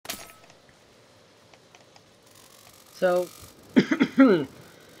So,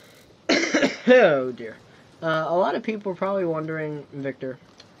 oh dear. A lot of people are probably wondering, Victor,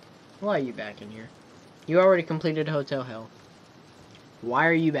 why are you back in here? You already completed Hotel Hell. Why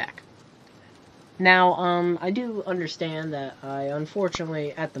are you back? Now, I do understand that I,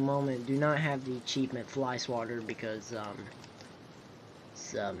 unfortunately, at the moment, do not have the achievement Fly Swatter because,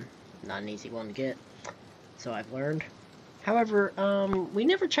 it's, not an easy one to get. So I've learned. However, we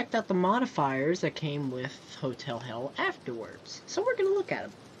never checked out the modifiers that came with Hotel Hell afterwards. So we're gonna look at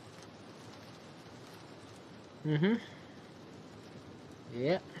them.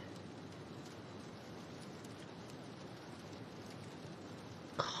 Yep.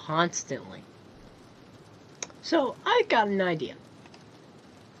 Constantly. So, I've got an idea.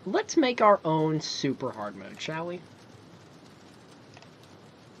 Let's make our own super hard mode, shall we?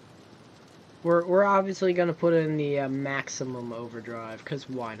 We're obviously gonna put in the maximum overdrive, because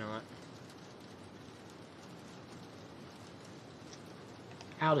why not?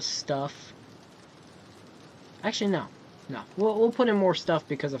 Out of stuff. Actually, no. No. We'll put in more stuff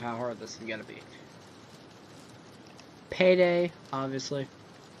because of how hard this is gonna be. Payday, obviously.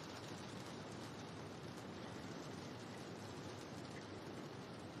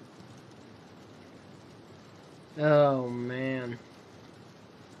 Oh, man.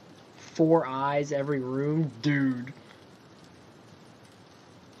 4 eyes every room? Dude.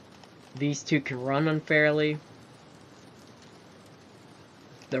 These two can run unfairly.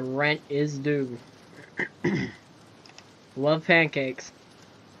 The rent is due. Love pancakes.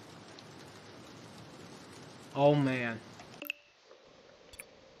 Oh, man.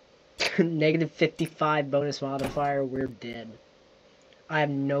 Negative 55 bonus modifier, we're dead. I have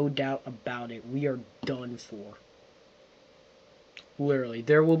no doubt about it. We are done for. Literally,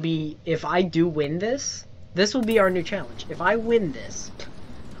 there will be, if I do win this, this will be our new challenge. If I win this,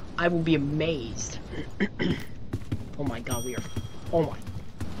 I will be amazed. Oh my god, we are, oh my,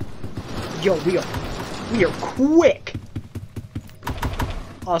 yo, we are quick.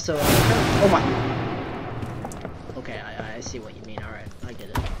 Also, oh my, okay, I see what you mean, alright, I get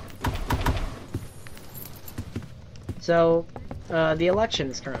it. So, the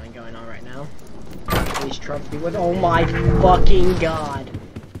election is currently going on right now. Please Trump be with, oh my fucking god.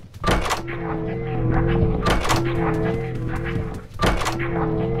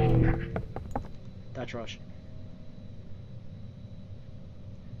 Dutch rush.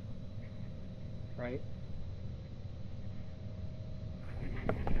 Right?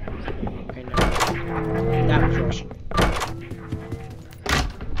 Okay, no. That was rush.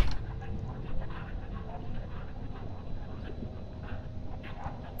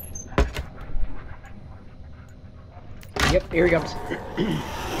 Yep, here he comes.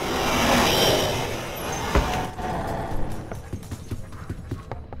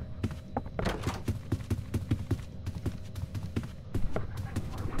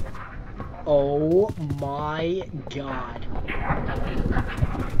 Oh my god.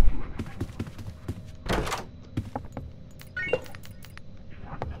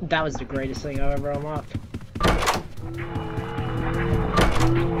 That was the greatest thing I've ever unlocked.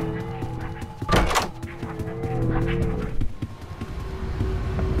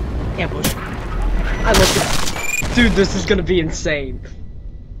 Ambush. I looked at it. Dude, this is gonna be insane.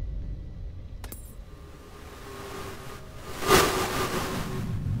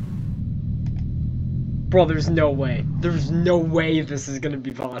 Bro, there's no way. There's no way this is gonna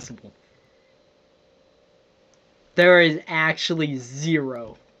be possible. There is actually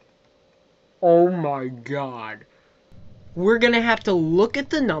zero. Oh my god. We're gonna have to look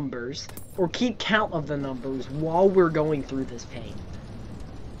at the numbers, or keep count of the numbers while we're going through this pain.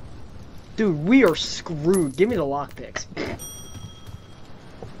 Dude, we are screwed. Give me the lockpicks.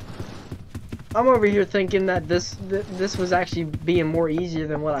 I'm over here thinking that this was actually being more easier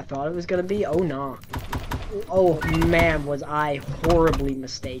than what I thought it was gonna be. Oh no. Oh man, was I horribly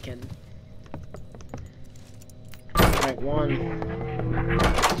mistaken. Alright, 1,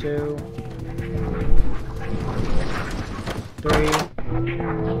 2, 3,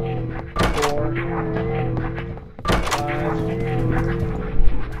 4, 5.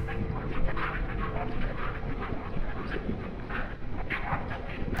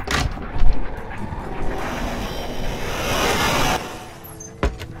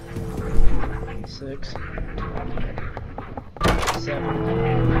 Six, 7,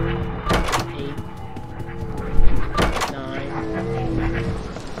 8, 9,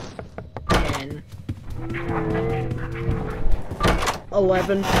 10,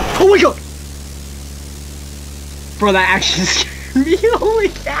 11. Oh my god! Bro, that actually scared me. Holy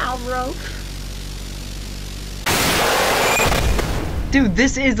cow, bro. Dude,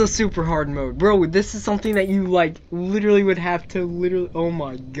 this is a super hard mode. Bro, this is something that you, like, literally would have to literally... Oh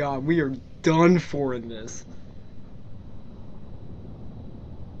my god, we are done for in this.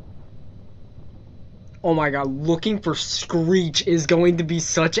 Oh my god, looking for Screech is going to be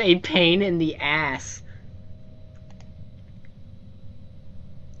such a pain in the ass.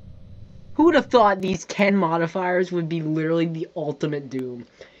 Who would have thought these 10 modifiers would be literally the ultimate Doom?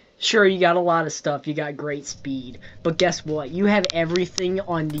 Sure, you got a lot of stuff, you got great speed, but guess what? You have everything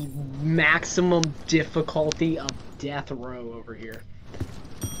on the maximum difficulty of death row over here.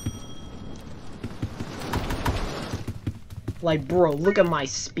 Like, bro, look at my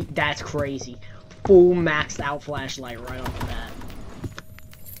speed. That's crazy. Full maxed out flashlight right off the bat.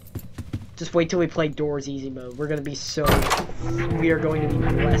 Just wait till we play Doors easy mode. We're gonna be so... We are going to be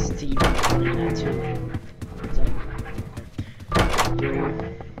blessed to even play that too.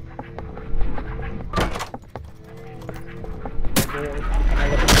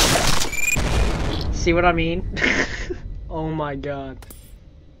 See what I mean? Oh my god.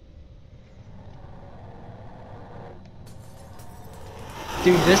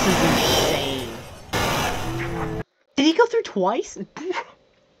 Dude, this is insane. Did he go through twice?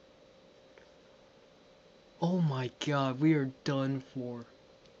 Oh my god, we are done for.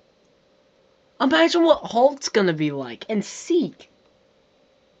 Imagine what Hulk's gonna be like, and Seek.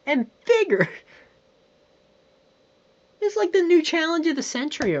 And bigger. It's like the new challenge of the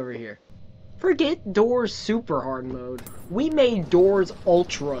century over here. Forget Doors super hard mode. We made Doors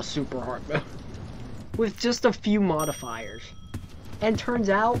ultra super hard mode. With just a few modifiers. And turns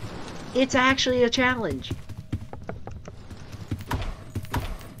out, it's actually a challenge.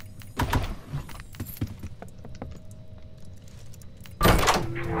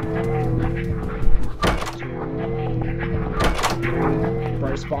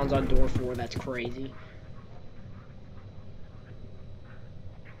 Bro spawns on door 4, that's crazy.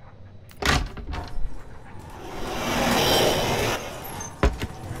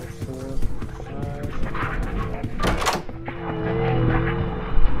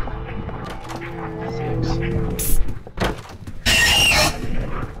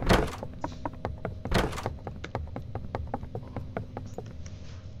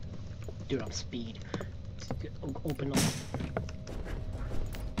 Dude, I'm speed. Open up.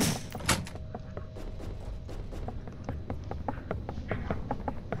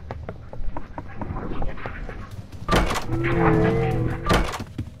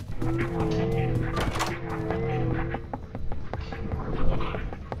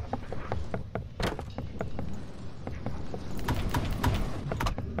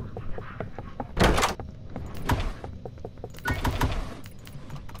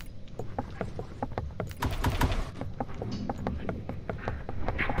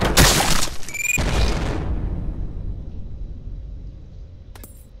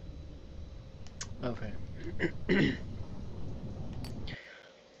 Okay.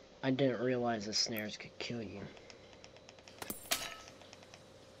 I didn't realize the snares could kill you.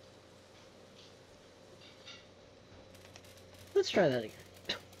 Let's try that again.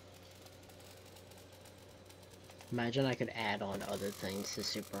 Imagine I could add on other things to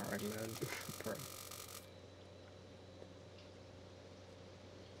super hard mode. Bro.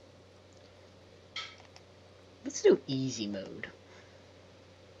 Let's do easy mode.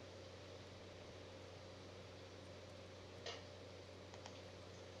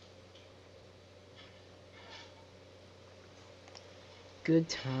 Good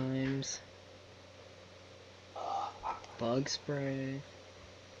times. Bug spray.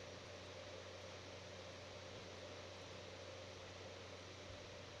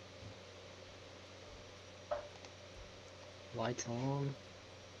 Lights on.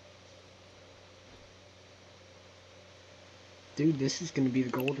 Dude, this is gonna be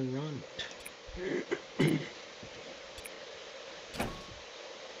the golden run.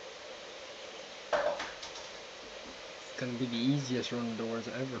 Gonna be the easiest run of Doors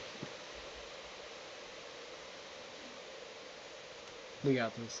ever. We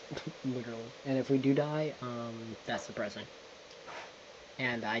got this. Literally. And if we do die, that's depressing.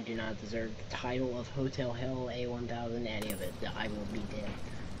 And I do not deserve the title of Hotel Hell, A1000, any of it. I will be dead.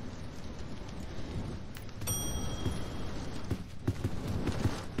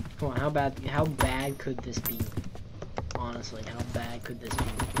 Come on, how bad could this be? Honestly, how bad could this be?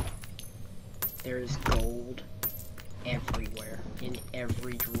 There's gold everywhere, in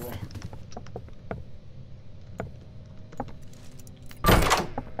every drawer.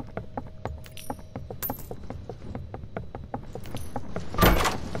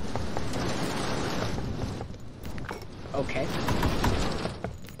 Okay.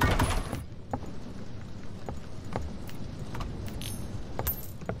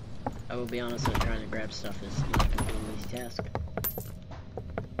 I will be honest, I'm trying to grab stuff is not going to be an easy task.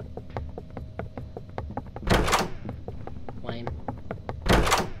 Lame.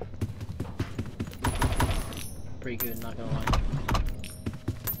 Pretty good, not gonna lie.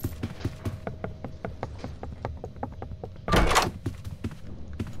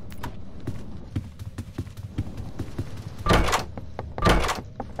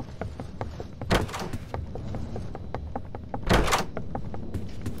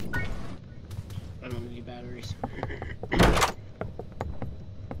 I don't need batteries.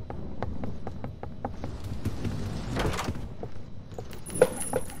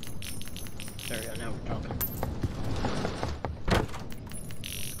 There we go, now we're talking.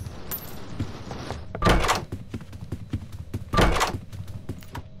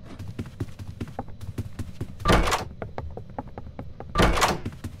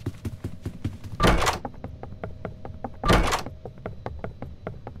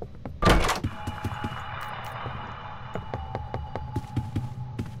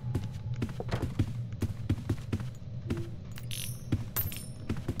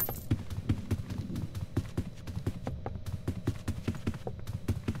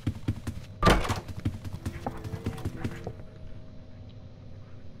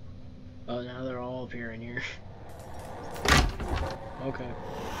 Oh, now they're all up here in here. Okay.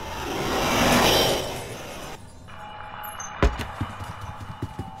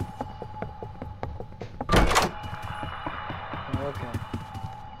 Okay.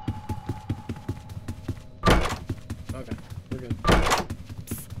 Okay, we're good.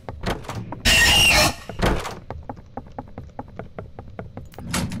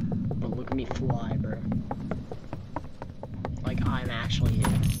 But look at me fly, bro. Like, I'm actually here.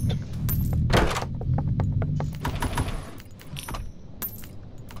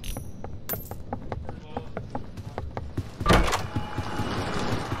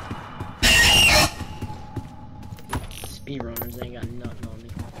 Speedrunners ain't got nothing on me.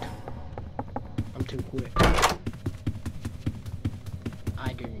 I'm too quick.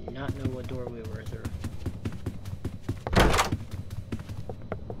 I do not know what door we were through.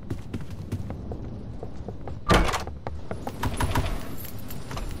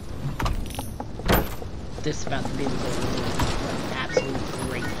 This is about to be the door. Absolute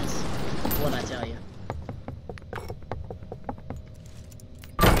greatness. What'd I tell you?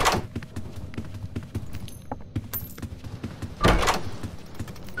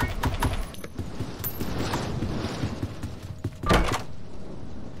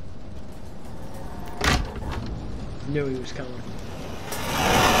 Knew he was coming.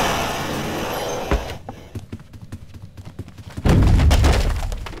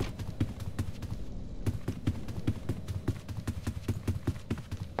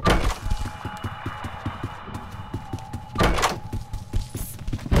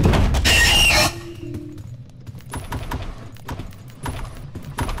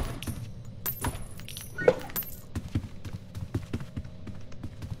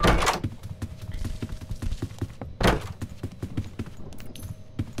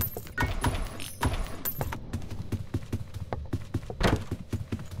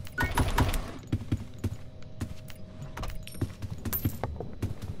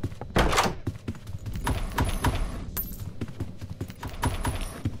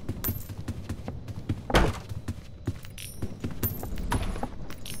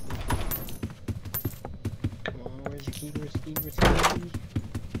 Where's the key?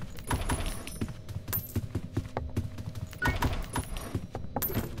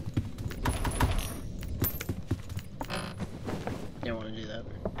 Don't want to do that.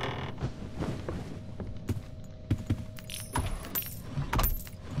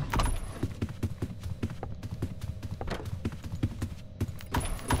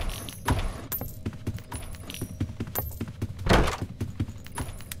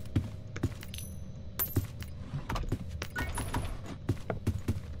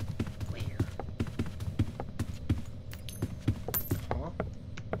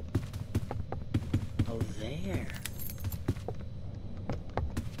 There.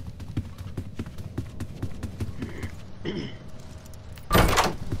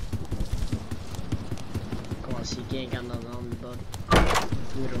 Come on, see, you ain't got nothing on me, bud.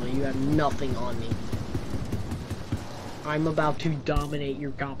 Literally, you have nothing on me. I'm about to dominate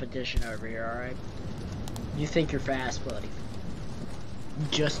your competition over here, alright? You think you're fast, buddy.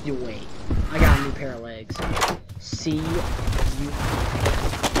 Just you wait. I got a new pair of legs. See you.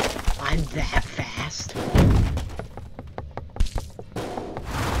 I'm that fast.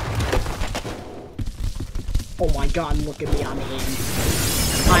 Oh my god, look at me, I'm in.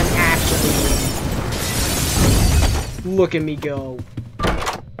 I'm actually in. Look at me go.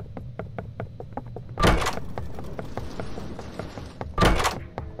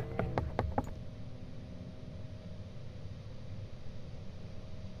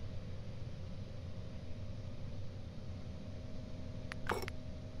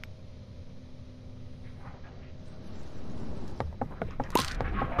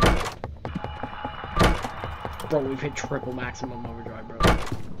 Bro, we've hit triple maximum overdrive, bro.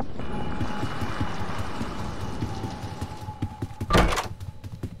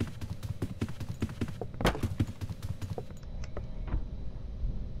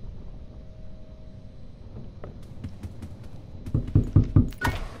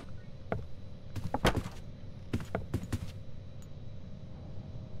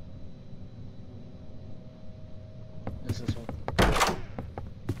 This is one.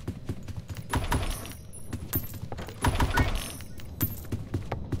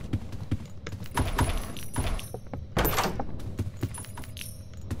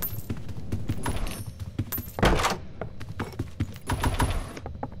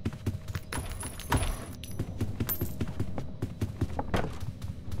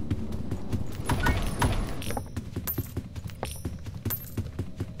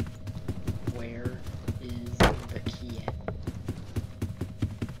 Where is the key at?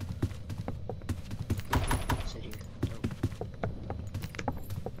 Sit here. Nope.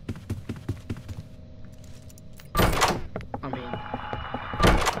 I'm in.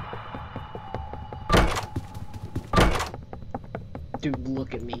 Dude,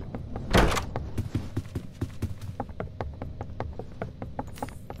 look at me.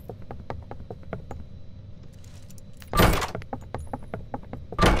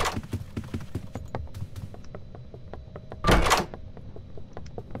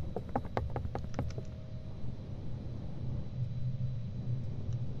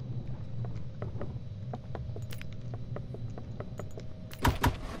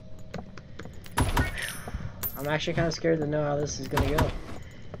 I'm actually kind of scared to know how this is gonna go.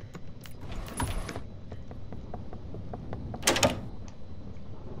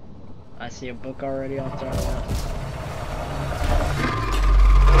 I see a book already off to our left.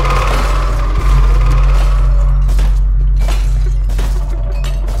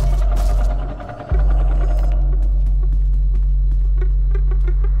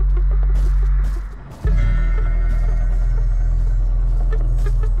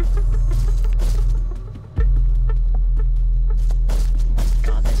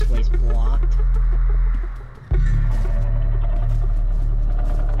 God, this way's blocked.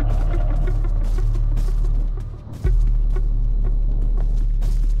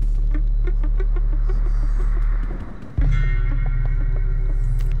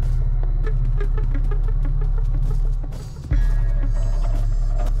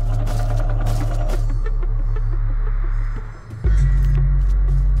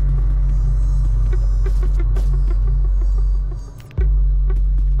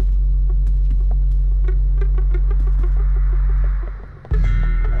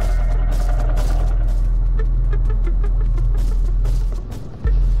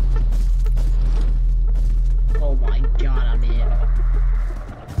 Oh my God, I'm in.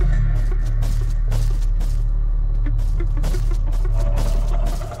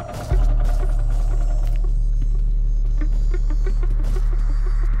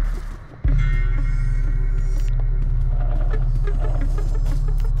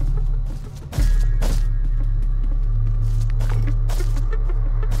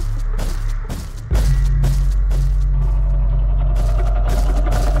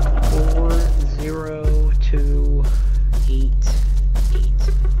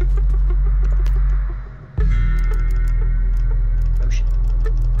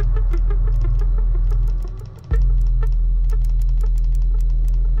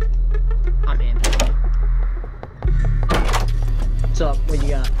 What's up? What you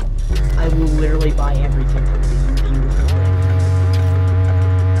got? I will literally buy everything from these beautiful things.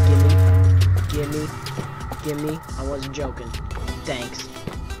 Gimme. I wasn't joking. Thanks.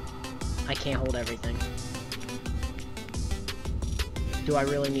 I can't hold everything. Do I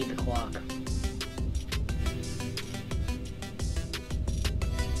really need the clock?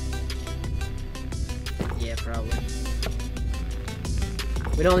 Yeah, probably.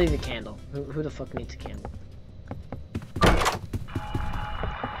 We don't need the candle. Who the fuck needs a candle?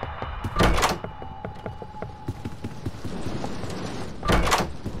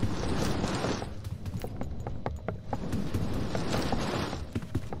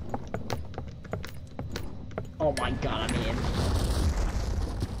 Oh my God, I'm in.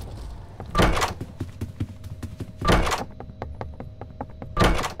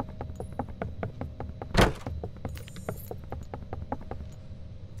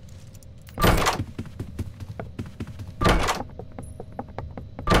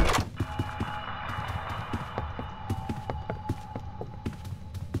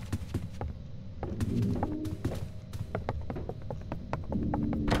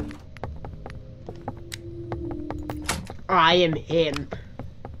 I am him.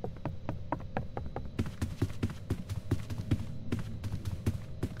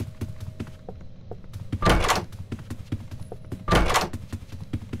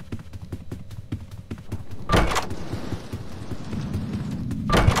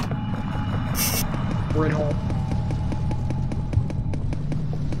 We're in hole.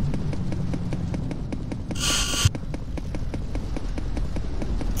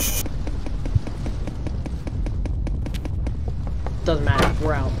 Doesn't matter.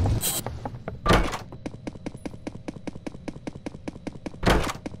 We're out.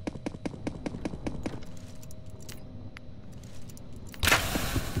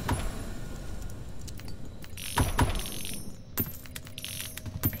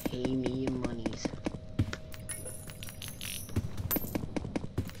 Pay me your monies.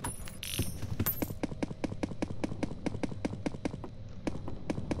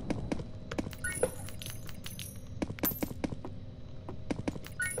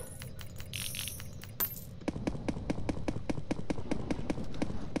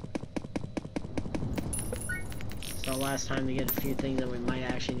 So last time to get a few things that we might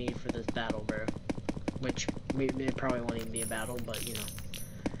actually need for this battle, bro. Which, it probably won't even be a battle, but you know.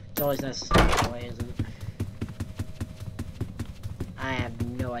 It's always necessary that way, isn't it? I have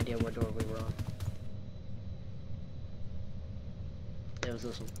no idea what door we were on. It was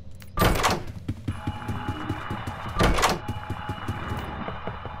this one.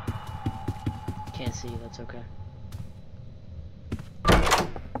 Can't see, that's okay.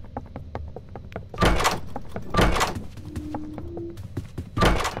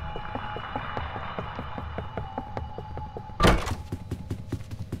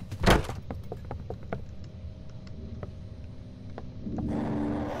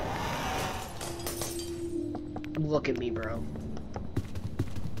 Look at me, bro.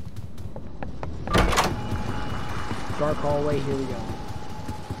 Dark hallway, here we go.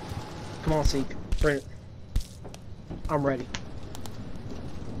 Come on, Seek. Bring it. I'm ready.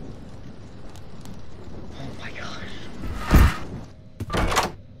 Oh my gosh.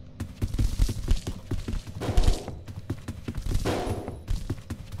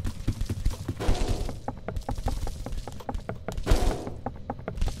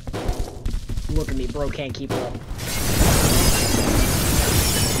 Look at me, bro can't keep up.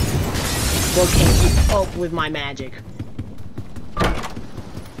 Bro can't keep up with my magic.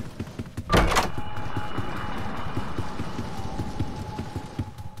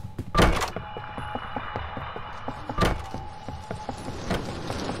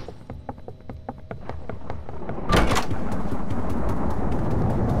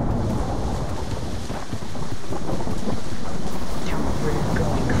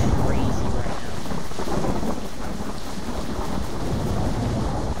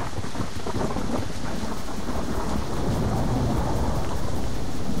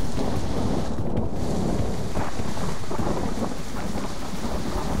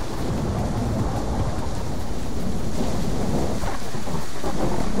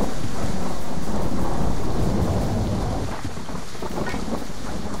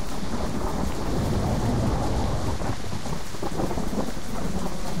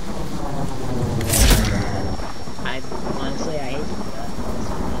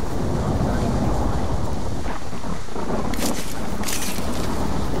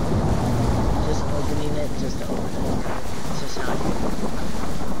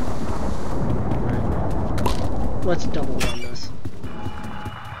 Let's double run this.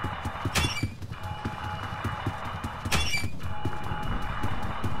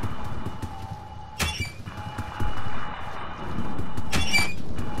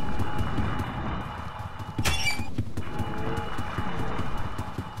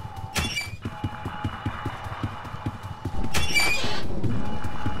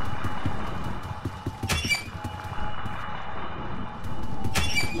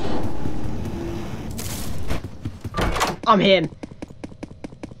 I'm him.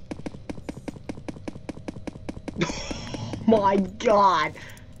 My God.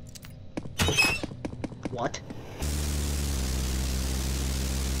 What?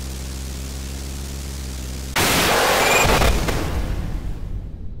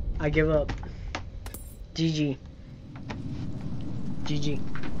 I give up. GG. GG.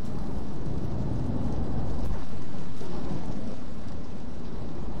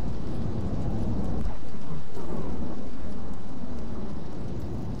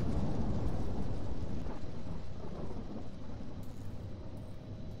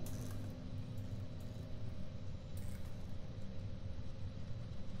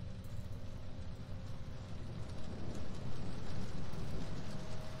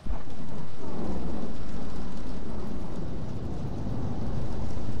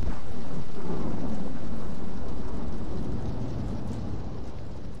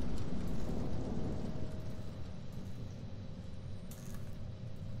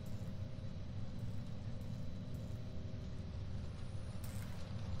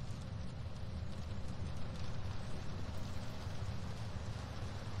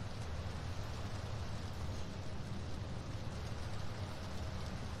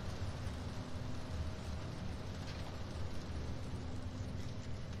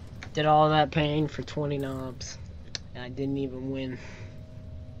 Did all that pain for 20 knobs, and I didn't even win.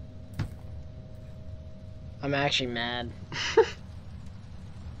 I'm actually mad.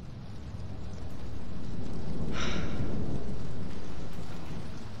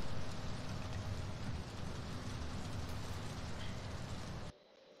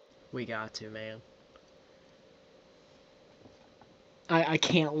 We got to, man. I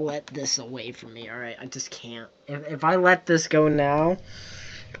can't let this away from me, alright? I just can't. If I let this go now,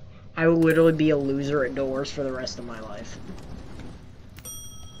 I will literally be a loser at doors for the rest of my life.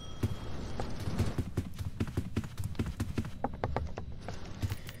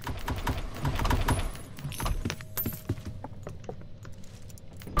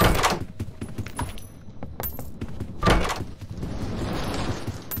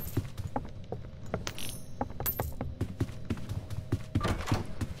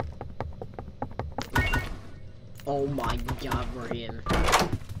 Oh my god, we're in.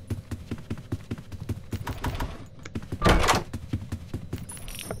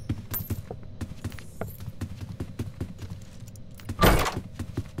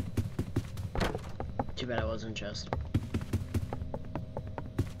 Too bad I wasn't just.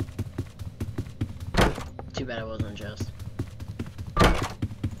 Too bad I wasn't just.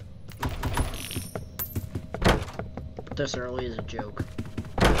 This early is a joke.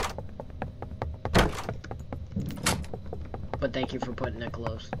 But thank you for putting it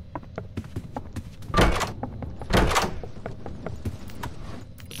close.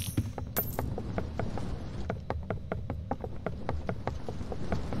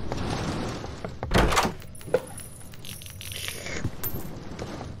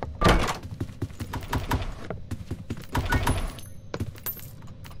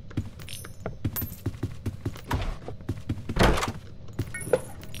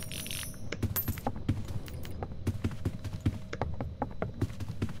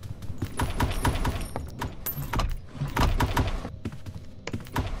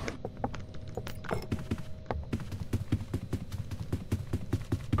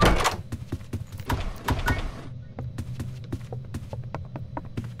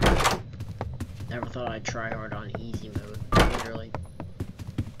 Never thought I'd try hard on easy mode, literally.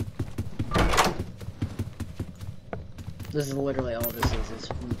 This is literally all this is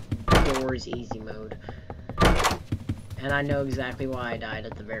Doors easy mode. And I know exactly why I died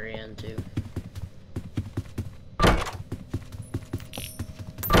at the very end, too.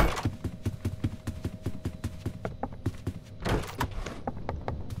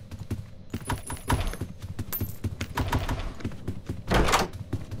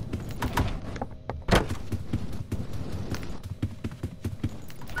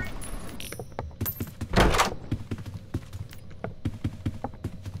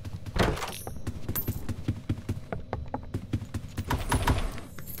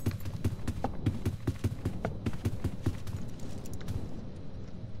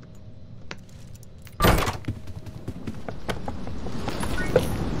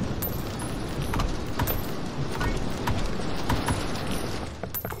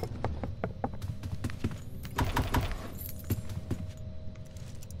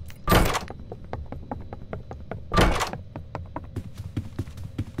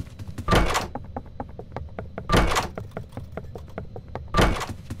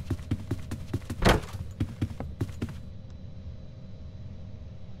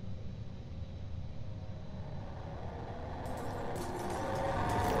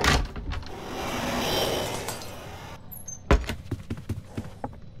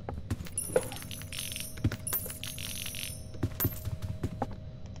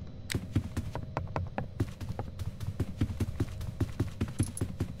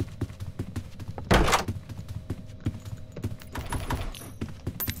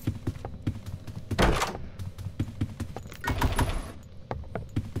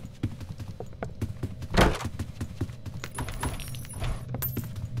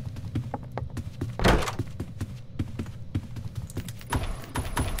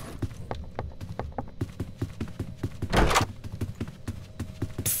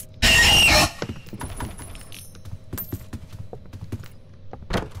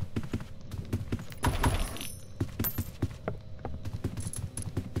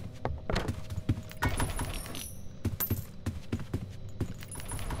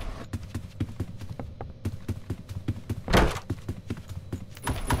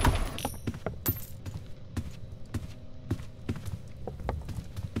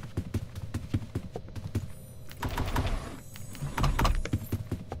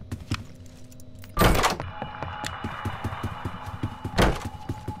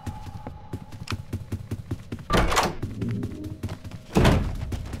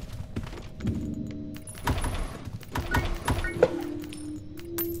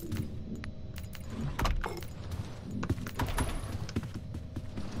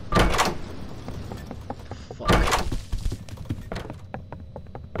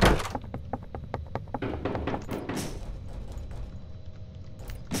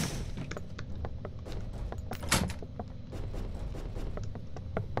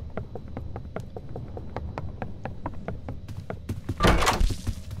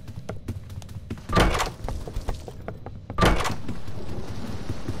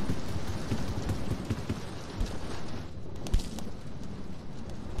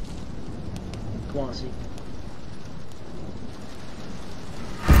 Come on, see.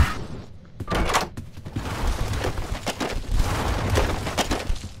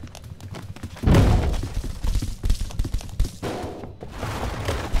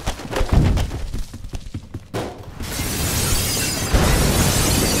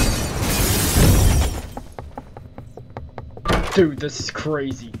 Dude, this is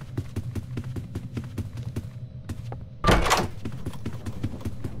crazy.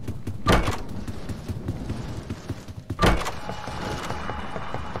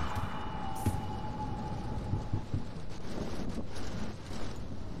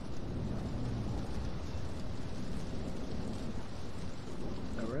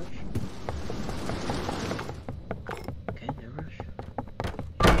 No rush. Okay, no rush.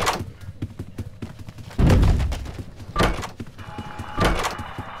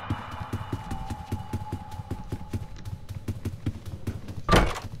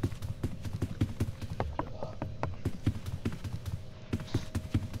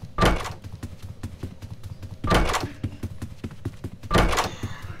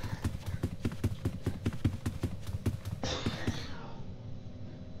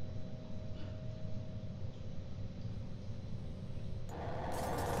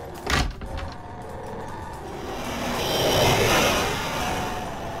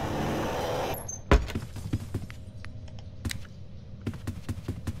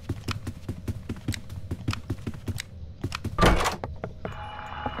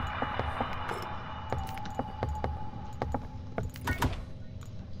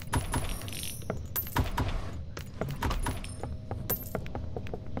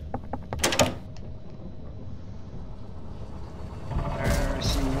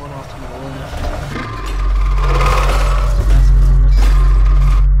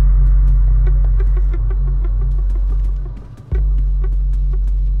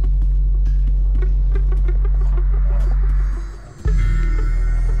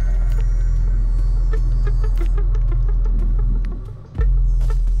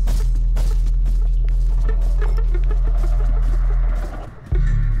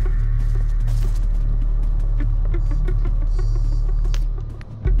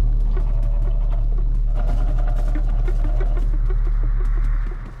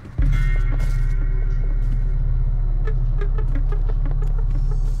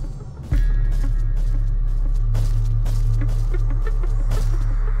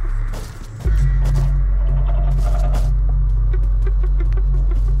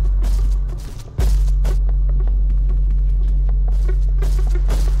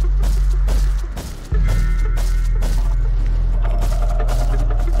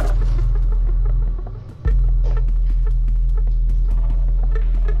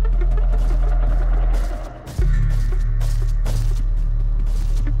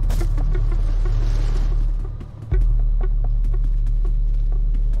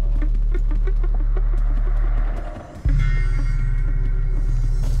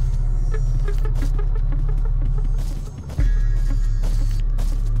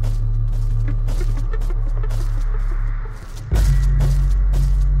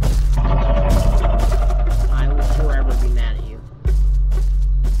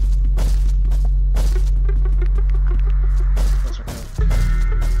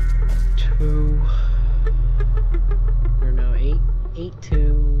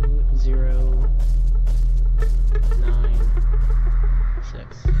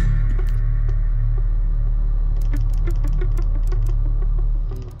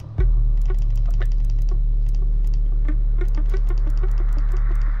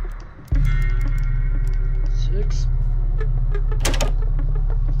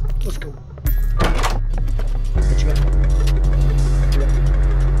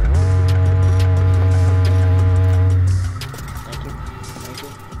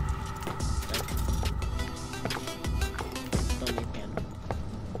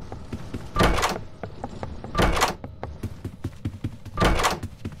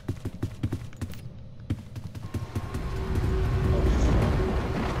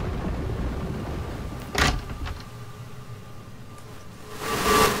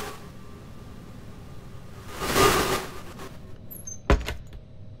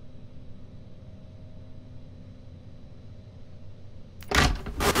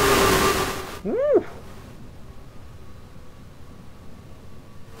 Woo!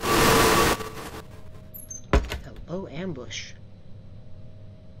 Hello, ambush.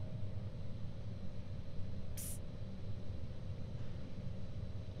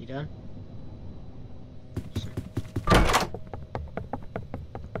 You done?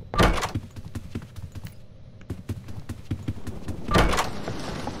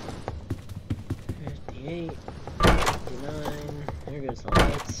 58, 59, there goes the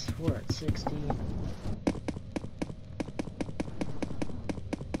lights, we're at 60.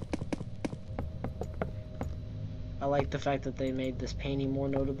 I like the fact that they made this painting more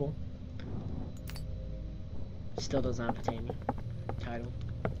notable. Still doesn't have a title.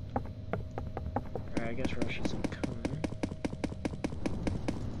 Alright, I guess Rush isn't coming.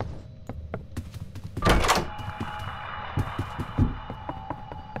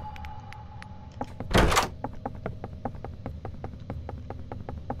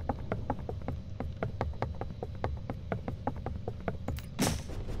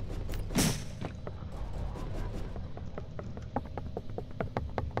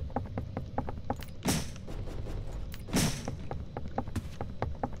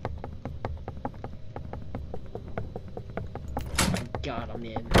 God, I'm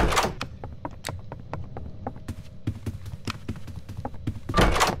in.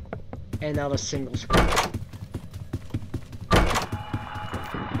 And now the single screen.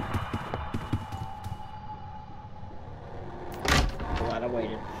 Glad I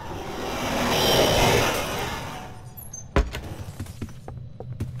waited.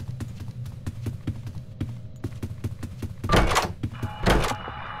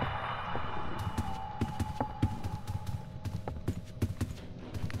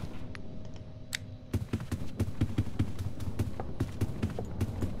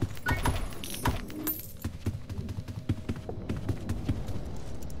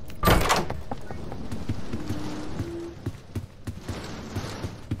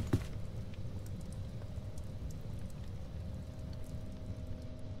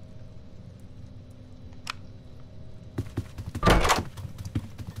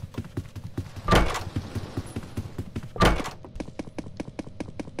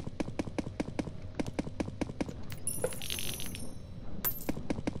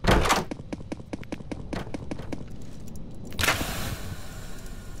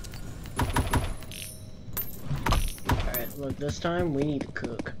 Look, this time we need to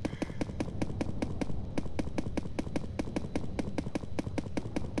cook.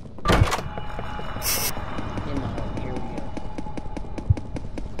 In the hole, here we go.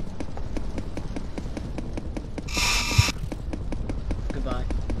 Goodbye.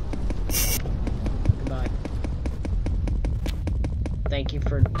 Goodbye. Thank you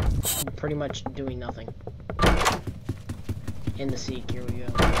for pretty much doing nothing. In the Seek, here we go.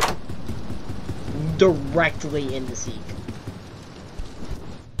 Directly in the Seek.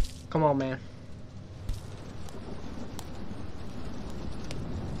 Come on, man.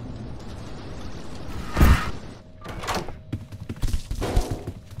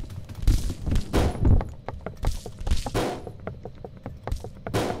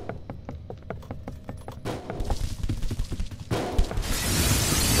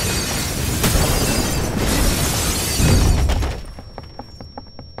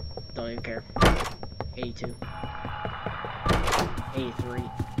 Don't even care. 82. 83.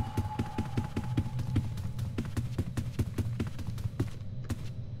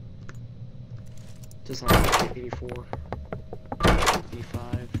 Just like 84,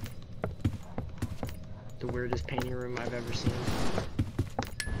 85. The weirdest painting room I've ever seen.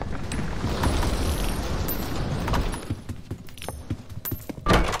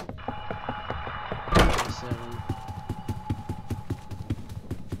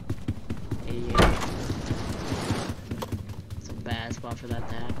 It's a bad spot for that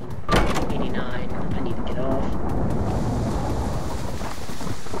to happen. 89. I need to get off.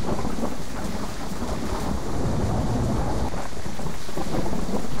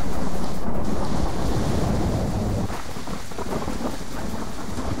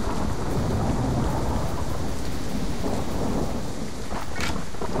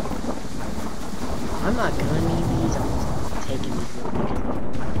 I'm not gonna need these, I'm just taking these little pictures.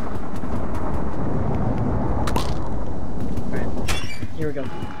 Alright, here we go.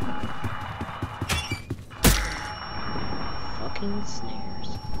 Fucking snares.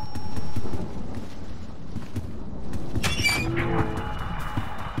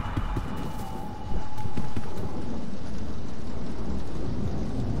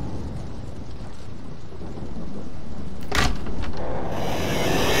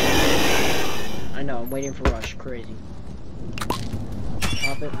 I'm waiting for Rush, crazy.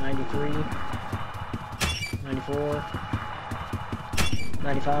 Pop it, 93, 94,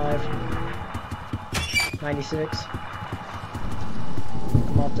 95, 96.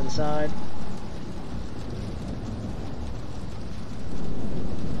 Come off to the side.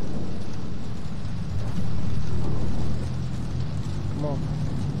 Come on.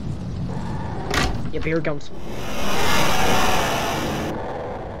 Yep, here it comes.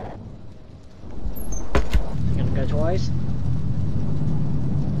 twice.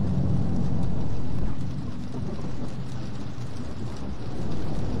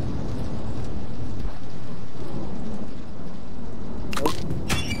 Nope.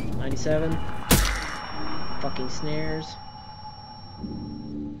 97. Fucking snares.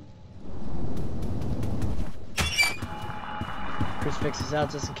 Crucifix is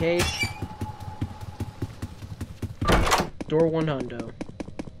out just in case. Door 1 hundo.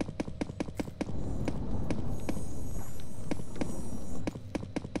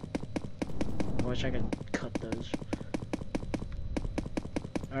 I wish I could cut those.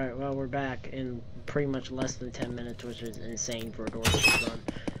 Alright, well, we're back in pretty much less than 10 minutes, which is insane for a door to run.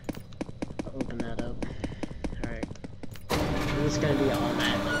 Open that up. Alright. This is gonna be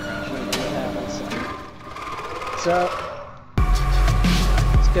automatically crashing. So,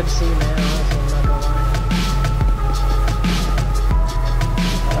 it's good to see you, man. Honestly, I'm not gonna lie.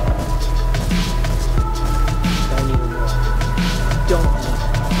 Don't even look. Don't look.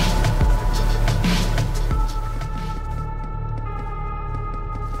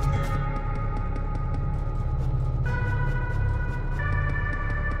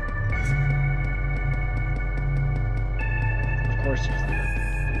 Of course there's not.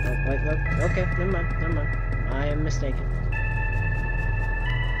 Oh, wait, no. Okay, never mind, never mind. I am mistaken.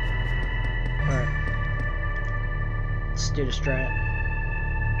 Alright. Let's do the strat.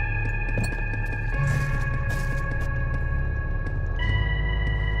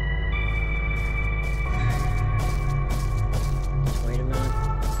 Just wait a minute.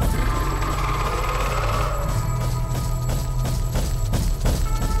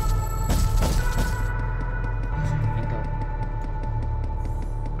 And go.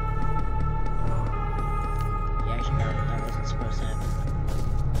 You actually got it. That wasn't supposed to happen.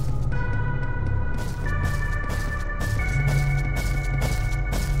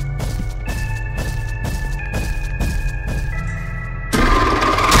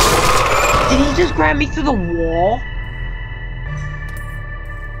 Did he just grab me through the wall?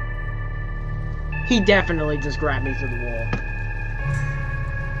 He definitely just grabbed me through the wall.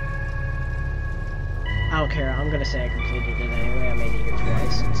 I don't care. I'm gonna say I completed it anyway. I made it here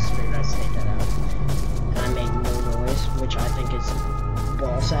twice. Just figured I'd state that out. And I made no noise, which I think is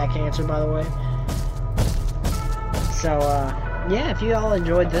ball sack cancer, by the way. So, yeah, if you all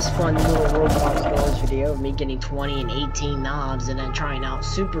enjoyed this fun little Roblox Doors video of me getting 20 and 18 knobs and then trying out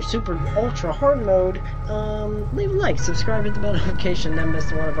super ultra hard mode, leave a like, subscribe, hit the bell notification, then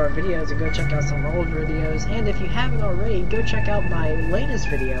miss one of our videos, and go check out some of our old videos. And if you haven't already, go check out my latest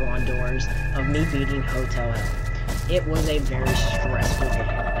video on Doors of me beating Hotel Hell. It was a very stressful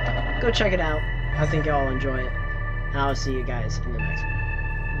game. Go check it out. I think y'all enjoy it. And I'll see you guys in the next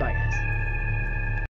one. Bye, guys.